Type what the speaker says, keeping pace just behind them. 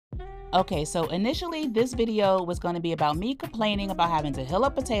Okay, so initially this video was going to be about me complaining about having to hill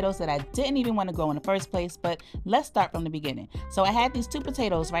up potatoes that I didn't even want to grow in the first place, but let's start from the beginning. So I had these two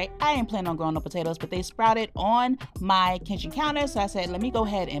potatoes, right? I didn't plan on growing no potatoes, but they sprouted on my kitchen counter, so I said, let me go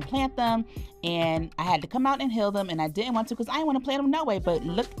ahead and plant them, and I had to come out and hill them, and I didn't want to because I didn't want to plant them no way, but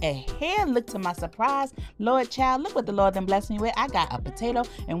look at here, look to my surprise, Lord child, look what the Lord done blessed me with. I got a potato,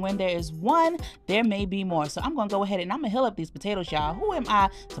 and when there is one, there may be more. So I'm going to go ahead and I'm going to hill up these potatoes, y'all. Who am I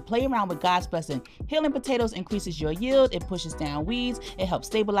to play around with God's blessing? Hilling potatoes increases your yield, it pushes down weeds, it helps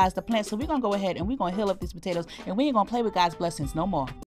stabilize the plant. So we're gonna go ahead and we're gonna hill up these potatoes, and we ain't gonna play with God's blessings no more.